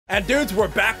And dudes, we're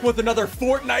back with another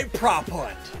Fortnite prop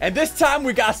hunt. And this time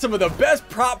we got some of the best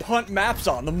prop hunt maps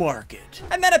on the market.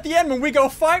 And then at the end when we go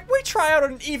fight, we try out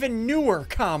an even newer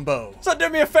combo. So do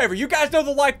me a favor, you guys know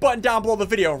the like button down below the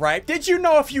video, right? Did you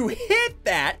know if you hit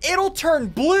that, it'll turn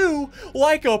blue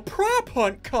like a prop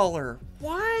hunt color?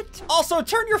 What? Also,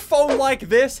 turn your phone like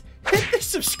this. Hit the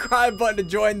subscribe button to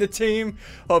join the team.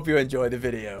 Hope you enjoy the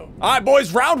video. All right,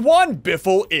 boys, round one.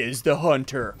 Biffle is the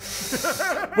hunter. This is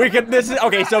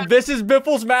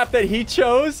Biffle's map that he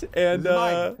chose, and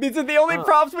these are the only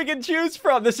props we can choose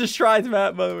from. This is Shrine's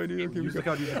map, by the way. Dude.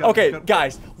 Okay,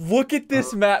 guys, look at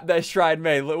this map that Shrine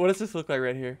made. What does this look like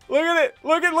right here? Look at it.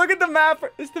 Look at the map.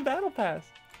 It's the battle pass.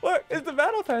 Look, it's the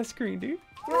battle pass screen, dude.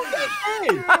 He's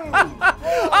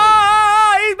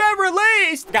been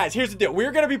released. Guys, here's the deal.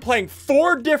 We're going to be playing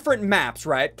 4 different maps,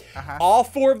 right? All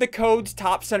 4 of the codes,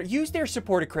 top center. Use their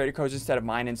supported creator codes instead of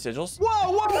mine and Sigils.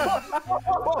 Whoa.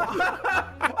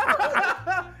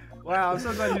 Wow, I'm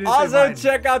so glad you didn't also, say mine.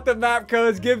 check out the map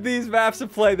codes. Give these maps a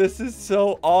play. This is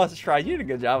so awesome. Try. You did a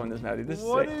good job on this map, dude. This is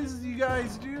What sick. is you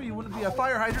guys do? You wouldn't be a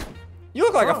fire hydrant? You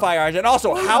look like a fire hydrant.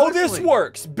 Also, how this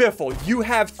works, Biffle, you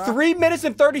have 3 minutes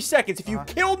and 30 seconds. If you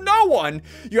kill no one,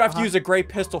 you have to use a gray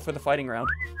pistol for the fighting round.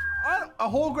 A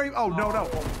whole gray. Oh, no.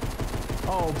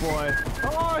 Oh, boy.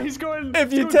 Oh, he's going.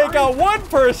 If you take out 1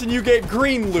 person, you get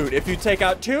green loot. If you take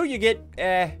out 2, you get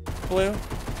blue,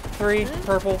 3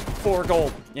 purple, 4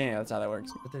 gold. Yeah, that's how that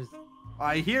works. But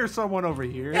I hear someone over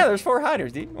here. Yeah, there's 4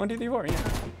 hiders, dude. 1, 2, 3, 4. Yeah.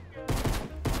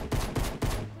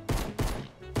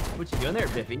 What you doing there,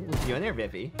 Biffy? What you doing there,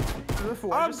 Biffy?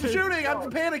 I'm shooting.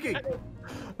 I'm panicking.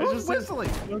 Who's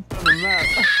whistling?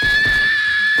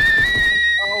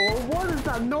 Oh, what is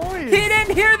that noise? He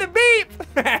didn't hear the beep.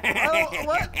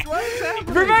 What is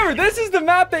happening? Remember, this is the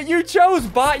map that you chose,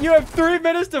 bot. You have 3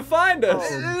 minutes to find us.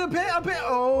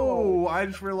 Oh, I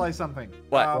just realized something.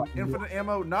 What? Infinite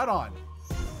ammo not on.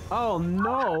 Oh,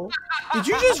 no. Did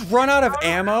you just run out of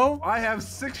ammo? I have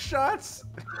 6 shots.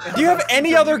 Do you have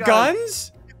any other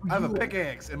guns? I have a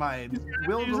pickaxe and my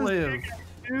will to live.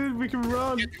 Dude, we can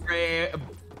run. Great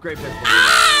pistol.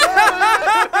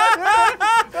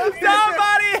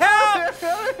 Somebody help!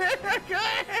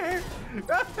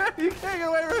 You can't get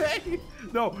away with me.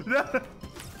 No.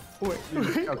 Wait.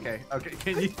 Okay.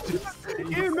 Can you just?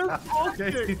 Ian, that's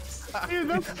toxic. Ian,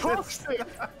 that's toxic.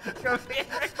 Come here.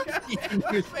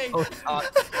 That's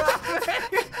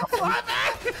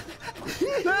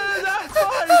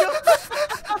fine.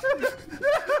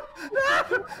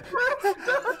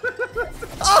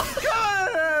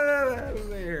 Out of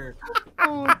there.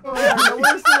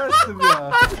 Where's the rest of you?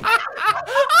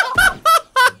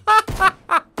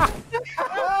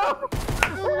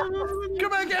 Come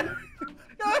back in.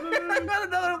 I got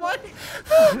another one.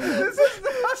 This is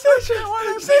not such a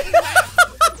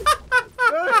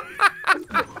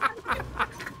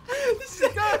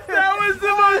That was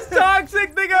the most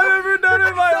toxic thing I've ever done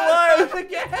in my life.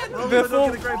 Again. Biffle. Look at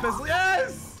the great pistol.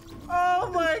 Yes.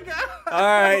 Oh my god. All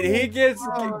right, he gets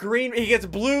green. He gets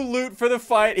blue loot for the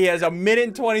fight. He has 1 minute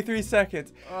and 23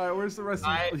 seconds. All right, where's the rest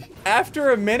of you?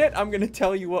 After a minute, I'm gonna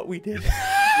tell you what we did.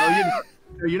 No,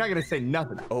 you're not gonna say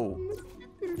nothing. Oh.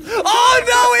 Oh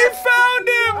no, he found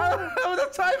him!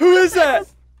 Who is that?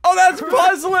 Oh, that's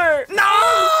Puzzler!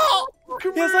 No!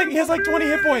 He has like 20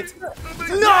 hit points.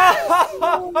 No!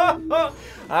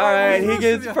 All right, he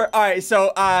gets. All right,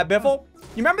 so Biffle,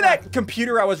 you remember that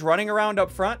computer I was running around up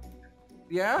front?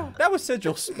 Yeah? That was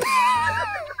Sigils.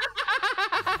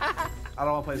 I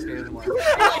don't want to play this game anymore. I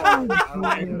don't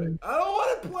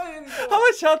want to play anymore. How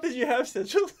much health did you have,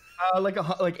 Sigils? Like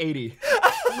 80.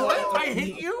 What? I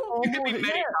hit you? You hit me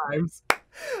many times.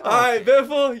 All right,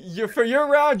 Biffle, for your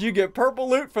round, you get purple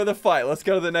loot for the fight. Let's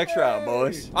go to the next round,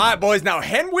 boys. All right, boys. Now,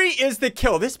 Henry is the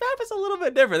kill. This map is a little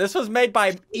bit different. This was made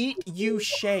by Eat You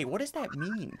Shay. What does that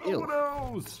mean? Who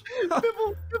knows?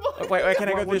 Wait, can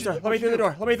I go through this door? Let me through the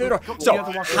door. So,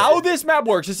 how this map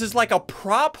works, this is like a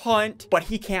prop hunt, but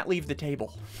he can't leave the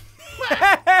table.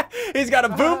 He's got a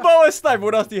boom bow, a sniper.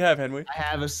 What else do you have, Henry? I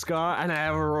have a scar and I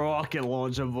have a rocket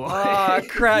launcher, boy. Oh,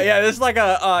 crap. Yeah, this is like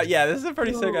a, this is a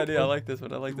pretty sick idea. I like this one.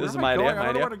 This is my idea. I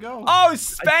don't know where to go. Oh,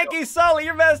 Spanky Sully,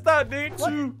 you're messed up, dude.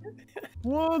 2,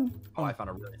 1. Oh, I found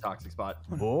a really toxic spot.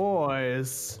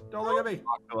 Boys. Don't look at me.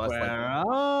 Where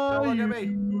are Don't you? look at me.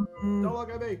 Don't look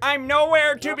at me. I'm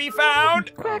nowhere to be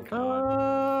found.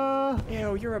 Oh,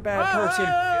 Ew, you're a bad person.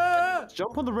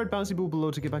 Jump on the red bouncy ball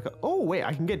below to get back up. Oh, wait,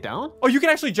 I can get down? Oh, you can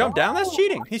actually jump down? That's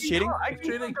cheating. He's cheating. I can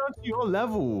get down to your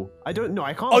level. I don't know.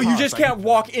 I can't. Oh, you pass. just can't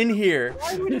walk in here.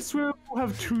 Why would I swear we'll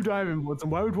have 2 diamond boards,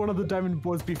 and why would one of the diamond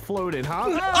boards be floating,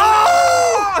 huh?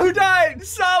 Oh! Oh, who died?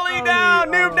 Sully down.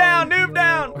 Noob down. Noob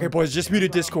down. Okay, boys, just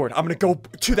muted Discord. I'm gonna go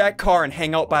to that car and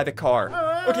hang out by the car.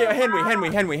 Okay, Henry.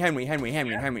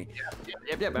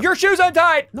 Yep. Your shoe's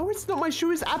untied. No, it's not. My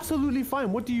shoe is absolutely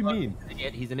fine. What do you mean?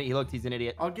 Idiot. He's an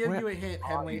idiot. I'll give you a hint,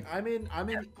 Henry.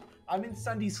 I'm in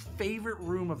Sundy's favorite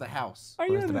room of the house. Are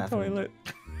you Where's in the the bathroom? toilet?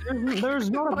 There's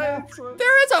not a bathroom.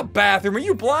 There is a bathroom. Are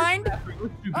you blind?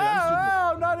 Oh,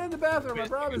 I'm not in the bathroom, I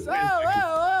promise. Oh,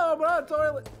 I'm on the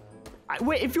toilet.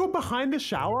 Wait, if you're behind the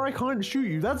shower, I can't shoot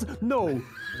you. That's no.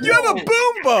 You have a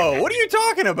boom bow. What are you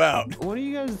talking about? What do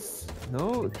you guys?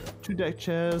 No, 2 deck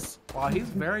chairs. Wow, he's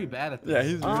very bad at this. Yeah,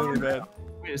 he's really bad.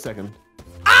 Wait a second.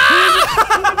 Oh!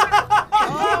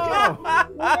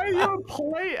 Why are you a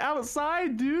plate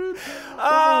outside, dude?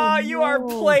 You are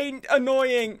plain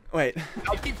annoying. Wait.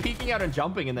 I keep peeking out and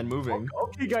jumping and then moving.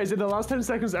 Okay, guys, in the last 10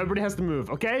 seconds, everybody has to move.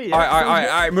 Okay? Yeah, All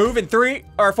right. Move in 3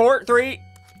 or 4. 3,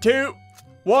 2,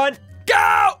 1,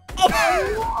 go!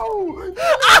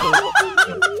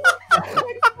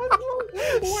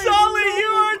 Sully,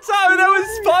 you are toxic. That was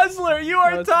Puzzler. You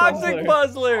are toxic,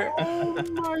 Puzzler.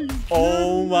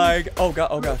 Oh my. Oh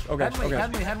gosh.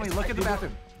 Henry, look at the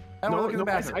bathroom. Henry, look at the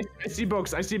bathroom. I see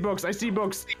books. I see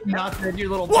books. Not that you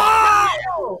little.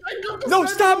 Whoa! No,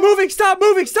 stop moving. Time's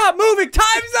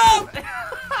up.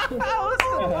 What's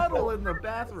the puddle in the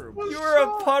bathroom? You were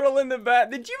a puddle in the bath.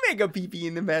 Did you make a pee-pee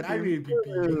in the I bathroom? mean,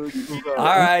 All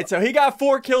right, so he got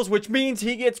 4 kills, which means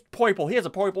he gets poiple. He has a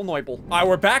poiple noiple. All right,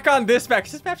 we're back on this map.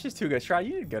 This map's just too good. Try,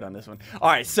 you did good on this one. All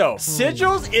right, so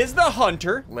Sigils is the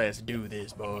hunter. Let's do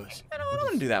this, boys. I'm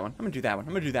gonna do that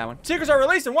one. Secrets are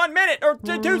released in 1 minute or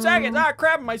 2 seconds. Ah,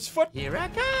 crap, my foot. Here I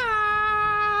come.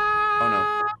 Oh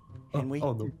no, Henry.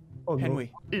 Oh no. Oh no.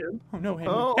 Henry. Ian. Oh no,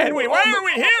 Henry. Oh, Henry, why are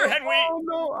we here, Henry? Oh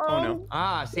no. Oh no.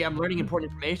 Ah, see, I'm learning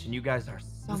important information. You guys are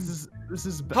This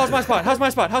is bad. How's my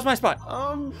spot?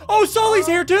 Um. Oh, Sully's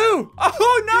here too.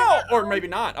 Oh no, or maybe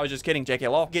not. I was just kidding. JK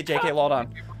Law, get JK Law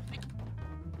on.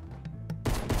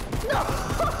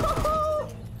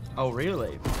 Oh,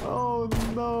 really? Oh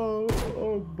no.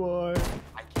 Oh boy.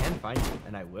 I can find you,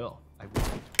 and I will.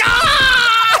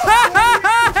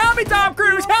 Help me, Tom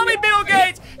Cruise. Help me, Bill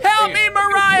Gates. Help me,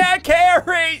 Mariah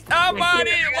Carey.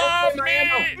 Somebody love me.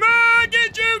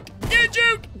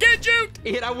 Get juked.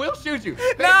 Ian, I will shoot you.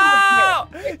 No.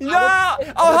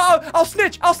 I'll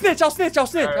snitch. What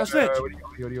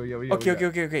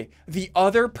Okay. The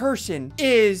other person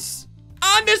is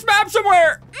on this map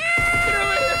somewhere.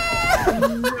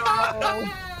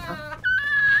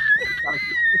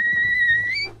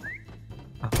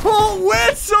 Oh,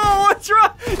 whistle! What's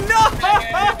wrong? No!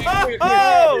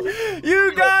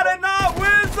 You gotta not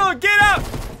whistle! Get up!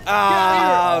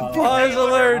 Ah,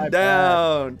 Puzzler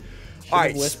down. All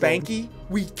right, Spanky,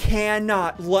 we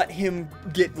cannot let him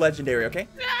get legendary, okay?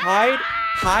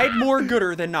 Hide more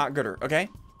gooder than not gooder, okay?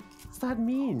 What's that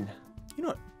mean? You know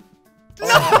what?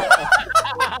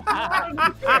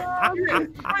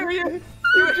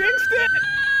 You jinxed it!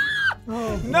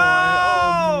 Oh,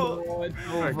 No!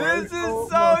 boy. This is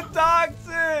so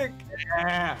toxic!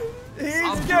 Yeah.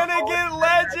 He's gonna get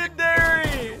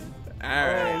legendary!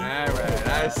 Alright,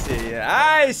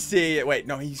 I see it. Wait,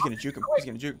 no, he's gonna juke him.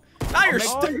 Now you're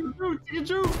stuck.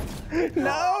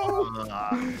 No!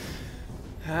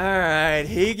 Alright,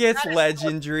 he gets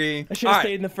legendary. I should have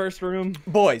stayed in the first room.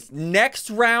 Boys, next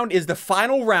round is the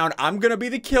final round. I'm gonna be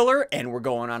the killer, and we're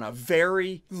going on a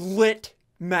very lit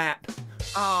map.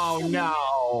 Oh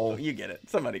no. You get it.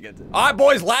 Somebody gets it. All right,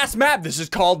 boys, last map. This is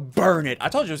called Burn It. I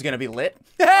told you it was going to be lit.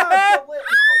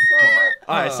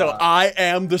 All right, so I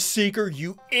am the seeker.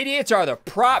 You idiots are the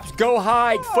props. Go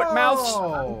hide, foot mouths.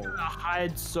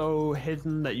 Hide so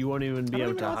hidden that you won't even be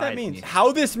able to hide. What that means.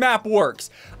 How this map works.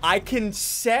 I can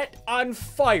set on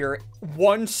fire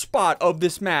one spot of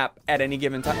this map at any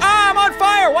given time. Ah, I'm on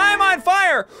fire. Why am I on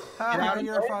fire? How are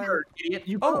you on fire? Idiot.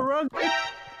 You gotta run.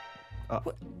 I'm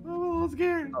a little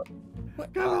scared. I'm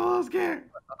a little scared.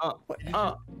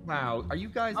 Wow, are you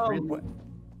guys really?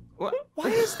 Why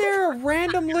is there a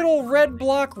random little red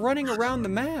block running around the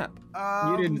map?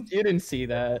 You didn't see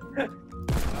that.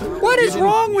 What is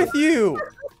wrong with you?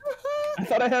 I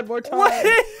thought I had more time.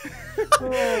 What?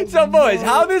 So boys,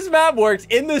 how this map works,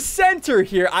 in the center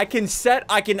here, I can set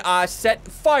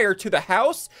fire to the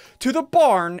house, to the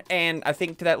barn, and I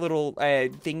think to that little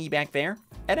thingy back there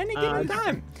at any given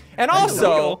time. And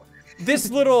also,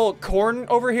 this little corn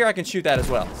over here, I can shoot that as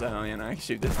well. So, you know, I can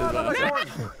shoot this as well.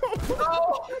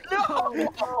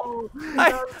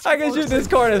 I can shoot this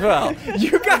corn as well.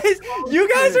 You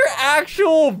guys are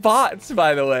actual bots,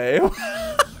 by the way.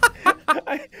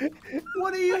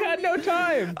 What are you? I had no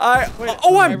time.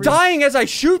 I'm dying as I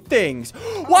shoot things.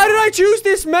 Why did I choose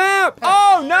this map?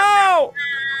 Oh no!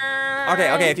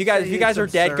 Okay. If you guys are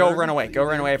dead, go run away. Go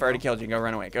run away. If I already killed you, go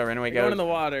run away. Go run away. Go in the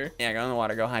water. Yeah, go in the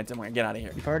water. Go hide somewhere. Get out of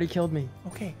here. You've already killed me.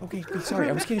 Okay. Sorry,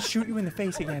 I was gonna shoot you in the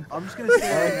face again. I'm just gonna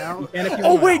say right now.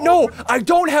 Oh wait, no! I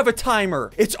don't have a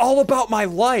timer. It's all about my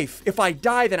life. If I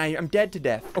die, then I'm dead to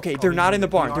death. Okay, they're not in the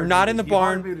barn. They're not in the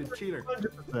barn.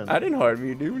 I didn't harm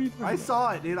you, dude. What are you talking I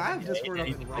saw it, dude. I have just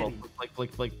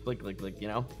Flick, you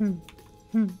know?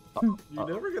 You're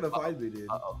never gonna find me, dude.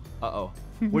 Uh-oh.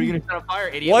 What are you gonna set on fire,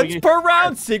 idiot? Once per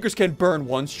round, seekers can burn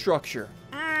one structure.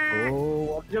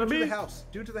 Oh, Do it to the house.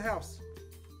 Do it to the house.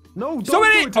 no, don't So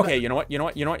many. do it to Okay, you know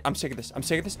what? I'm sick of this. I'm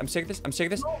sick of this.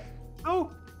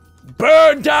 No.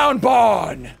 Burn down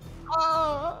barn.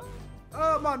 Oh,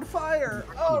 I'm on fire.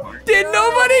 Oh, Did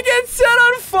nobody get set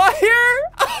on fire?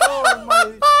 Oh,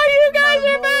 my, Oh, you guys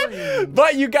my are bad. loins.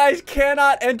 But you guys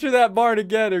cannot enter that barn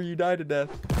again, or you die to death.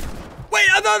 Wait,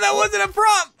 I thought that wasn't a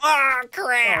prompt. Ah,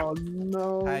 crap. Oh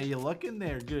no. How you looking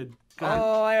there? Good.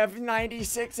 Oh, I have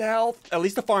 96 health. At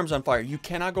least the farm's on fire. You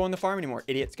cannot go in the farm anymore.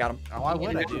 Idiots, got him. Oh, I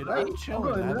wouldn't, dude. I'm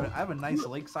chilling. I have a nice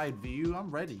lakeside view.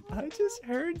 I'm ready. I just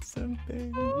heard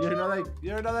something. You're not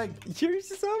like. You're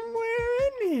somewhere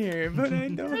in here, but I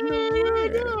don't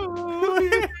know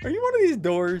where. Are you one of these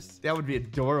doors? That would be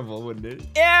adorable, wouldn't it?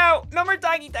 Ew! No more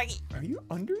doggy. Are you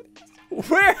under this?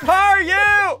 Where are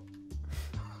you?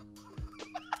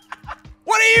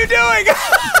 What are you doing?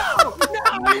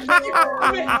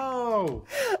 No.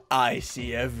 I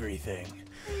see everything.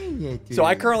 So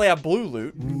I currently have blue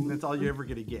loot. That's all you're ever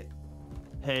gonna get.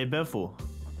 Hey, Biffle.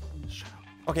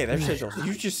 Okay, there's sigils.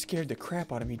 You just scared the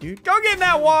crap out of me, dude. Go get in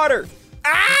that water.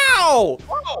 Ow!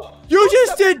 You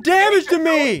just did damage to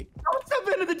me. Don't step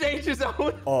into the danger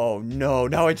zone. Oh no!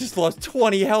 Now I just lost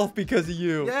 20 health because of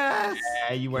you. Yes.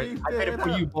 Yeah, you were. Keep I did it for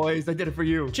up. you, boys. I did it for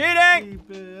you. Cheating!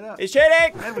 Keep it up. It's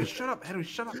cheating! Henry, shut up. Henry,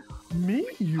 shut up. Me?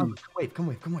 You. Come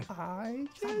wave. I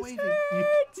Stop just waving.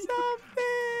 heard something.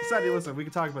 Sonny, listen, we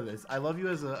can talk about this. I love you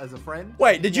as a friend.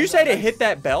 Wait, did you say to hit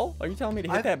that bell? Are you telling me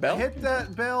to hit that bell? Hit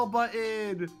that bell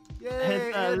button. Yay!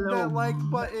 Hit that little- like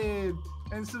button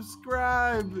and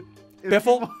subscribe. If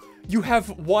Biffle, you- you have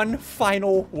one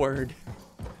final word.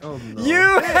 Oh no.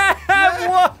 You have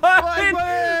one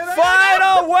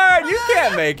final word. You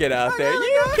can't make it out there.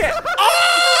 You can't.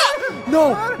 Ah! No,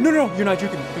 you're not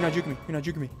juking me. You're not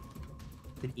juking me.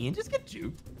 Did Ian just get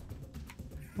juked?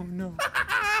 Oh no.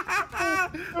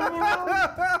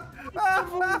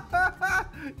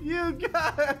 You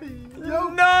got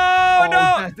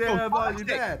No. Damn on you,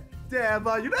 Dad. Damn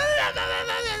on you.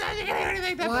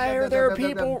 Why are there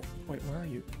people? Wait, where are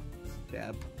you?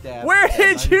 Dab. Where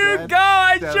did you go?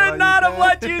 I should not have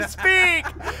let you speak.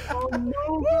 Oh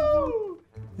no.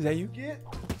 Is that you? Get.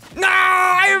 No,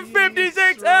 I have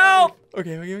 56 health.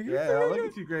 Okay. Yeah, look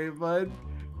at you, great bud.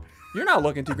 You're not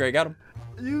looking too great. Got him.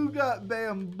 You got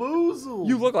bamboozled.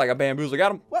 You look like a bamboozler.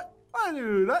 Got him. What? I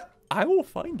knew that. I will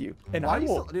find you, and Why I you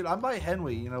will. still, dude, I'm by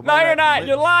Henry, you know. No, you're not.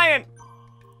 You're lying.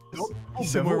 Oh,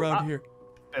 Somewhere Biffle, around here.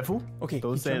 Biffle? Okay,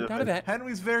 Don't he say jumped that. out of that.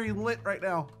 Henry's very lit right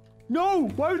now. No,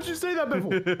 why would you say that,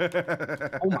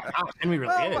 Biffle? Oh my gosh, Henry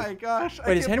really Oh is. my gosh. I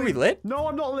Wait, is can't Henry believe- lit? No,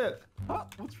 I'm not lit. Huh?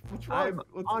 What's wrong?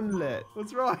 I'm unlit.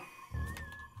 What's wrong?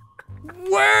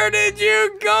 Where did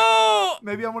you go?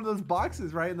 Maybe I'm one of those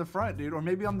boxes right in the front, dude. Or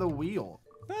maybe I'm the wheel.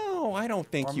 No, I don't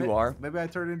think Or you may- are. Maybe I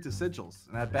turned into sigils.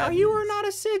 And I had No, bad you are news. not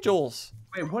a sigils.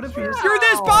 Wait, what if he is? You're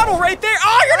this bottle right there.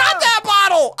 Oh, you're not that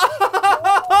bottle.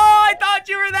 Oh, I thought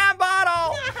you were that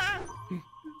bottle.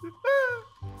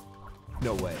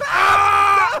 No way.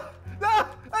 Ah! No!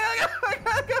 I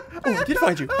gotta go! Oh, I did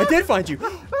find you. I did find you.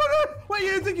 Oh, no. Wait, you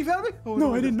didn't think you found me? Oh,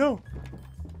 No, I didn't know.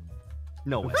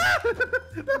 No way.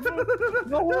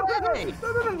 No way! No, I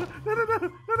gotta go.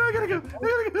 I gotta go.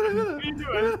 What are you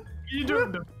doing? What are you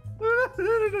doing? I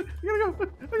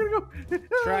gotta go.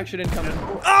 Distraction incoming.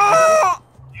 Oh!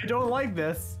 You don't like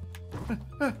this.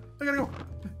 I gotta go.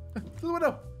 To the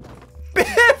window.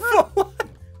 Biffle!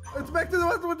 It's back to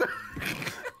the window.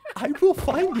 I will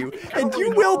find you, and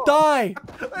you will die.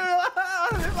 Get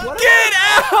Get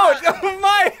out of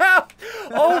my house!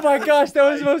 Oh my gosh, that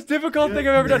was the most difficult thing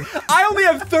I've ever done. I only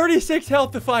have 36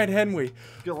 health to find Henry.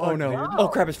 Good luck, Oh no. man. Oh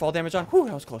crap, is fall damage on? Whew,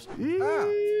 that was close.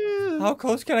 How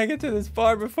close can I get to this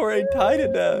bar before I die to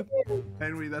death?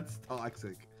 Henry, that's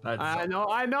toxic. I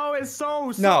know, it's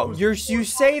so. No, you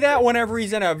say that whenever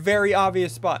he's in a very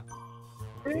obvious spot.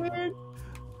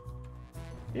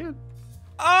 Yeah.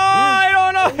 Oh, I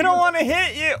don't know. I don't want to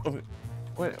hit you.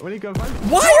 What do you go find?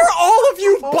 Why are all of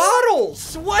you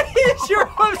bottles? What is your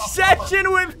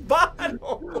obsession with bottles?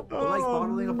 We like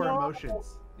bottling up our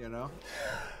emotions, you know?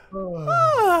 All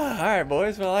right,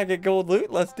 boys. Well, I get gold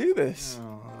loot. Let's do this.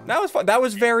 That was fun. That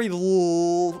was very. That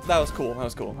was cool. That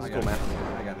was cool. That was cool, man.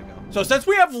 I gotta go. So since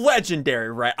we have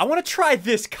legendary, right, I want to try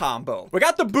this combo. We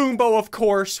got the boom bow, of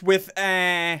course, with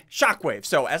shockwave.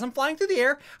 So as I'm flying through the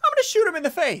air, I'm gonna shoot him in the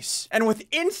face. And with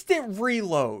instant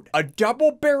reload, a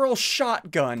double barrel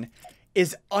shotgun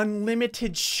is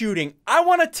unlimited shooting. I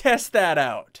want to test that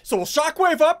out. So we'll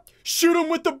shockwave up, shoot him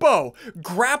with the bow,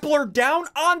 grappler down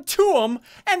onto him,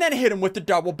 and then hit him with the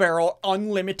double barrel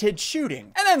unlimited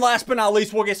shooting. And then last but not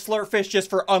least, we'll get Slurpfish just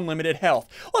for unlimited health.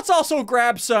 Let's also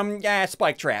grab some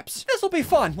spike traps. This will be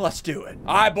fun. Let's do it.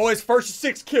 All right, boys, first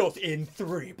 6 kills in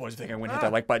 3. Boys, I think I'm gonna hit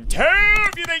that like button. 2,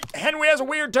 if you think Henry has a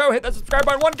weird toe, hit that subscribe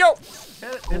button. 1, go.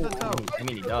 Hit the toe. I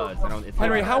mean, he does. It's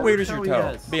Henry, how weird is your toe toe?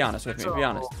 he has. Be honest with me, be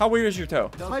honest. How weird is your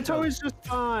toe? My toe is just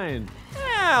fine.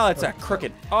 Yeah, it's a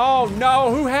crooked. Oh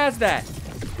no, who has that?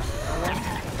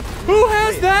 Who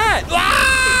has that?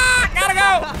 Ah! Gotta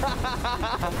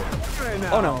go! Right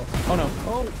now. Oh no, oh no.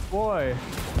 Oh boy.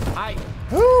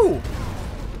 Who?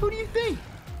 Who do you think?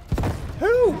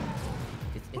 Who?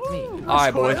 It's me. All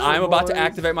right, boys, crazy, I'm about to boys.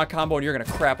 activate my combo and you're gonna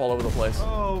crap all over the place.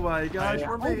 Oh my gosh,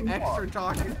 we're being extra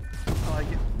talking. I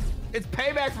like it. It's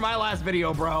payback for my last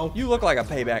video, bro. You look like a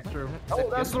payback. True. Oh,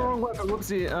 that's the wrong weapon.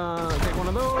 Whoopsie. Take one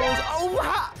of those. Oh,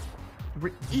 ha!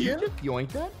 You just yoinked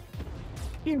that?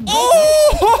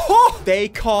 Oh! They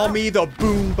call me the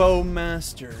Boom Bow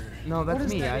Master. No, that's What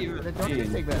is me. that I even don't you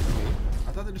mean? take that from me.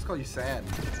 I thought they just call you sad.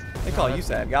 They call you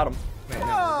sad. Got him. Wait, no.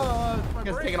 Oh, my You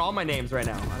guys brain. taking all my names right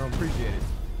now. I don't appreciate it.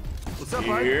 What's up,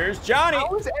 bud? Here's Johnny.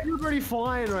 How is everybody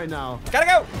flying right now? Gotta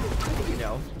go. You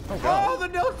know. Oh, the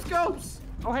no scopes!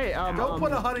 Oh, hey, Don't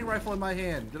put a hunting rifle in my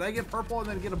hand. Did I get purple and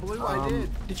then get a blue? I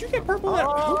did. Did you get purple?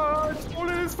 It's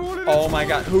falling, it's falling, Oh my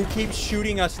god, who keeps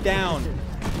shooting us down?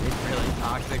 It's really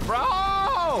toxic,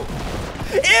 bro.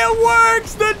 It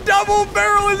works! The double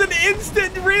barrel is an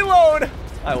instant reload!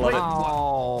 I love it.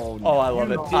 Oh, Oh, I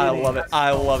love it. I love it.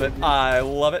 I love it. I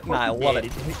love it. And I love it.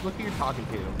 Look who you're talking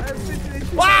to.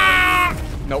 Ah!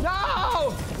 Nope.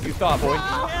 No! You thought, boy.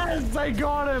 Yes, I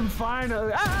got him finally.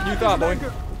 You thought, boy.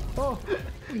 Oh,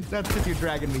 That's because you're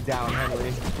dragging me down,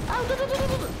 Henry.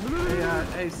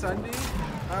 Hey, Sunday.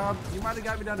 You might have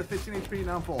got me down to 15 HP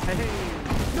now I'm full. Hey.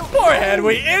 Poor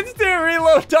Henry. Instant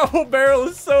reload double barrel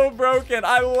is so broken.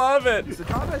 I love it. Is the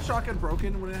combat shotgun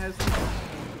broken when it has?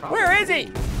 Where is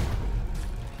he?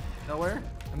 Nowhere.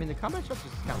 I mean, the combat shop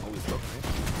is kind of always broken, right?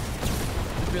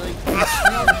 Really?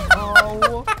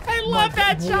 Oh. I love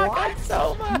that shotgun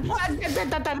so much.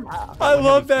 I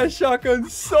love that shotgun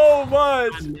so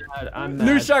much. I'm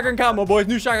New mad. shotgun combo, boys.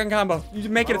 New shotgun combo. You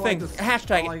make it a thing. This.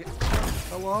 Hashtag I it. like it.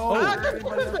 Hello. Anybody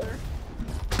out there?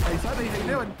 Hey, Sunday, how you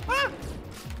doing?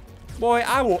 Boy,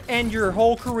 I will end your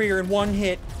whole career in one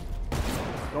hit.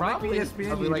 Don't make me ESPN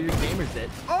Probably you, like the dude. gamers did.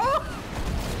 Oh!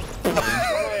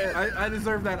 I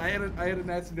deserve that. I had a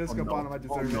nasty disc up on him. I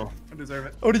deserve it. I deserve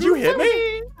it. Oh, did you hit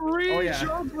me? Oh, yeah.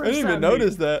 I didn't even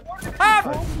notice that. Ah!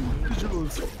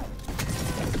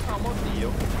 Almost to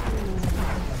you.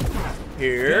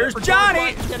 Here's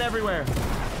Johnny. Get everywhere.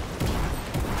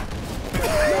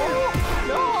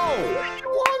 No!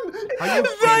 Are you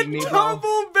kidding me, The bro?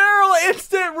 double barrel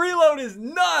instant reload is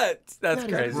nuts. That's That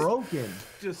is crazy. broken.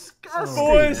 Disgusting.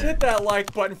 Boys, hit that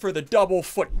like button for the double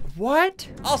foot. What?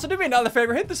 Also, do me another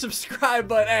favor. Hit the subscribe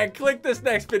button and click this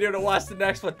next video to watch the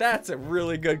next one. That's a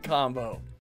really good combo.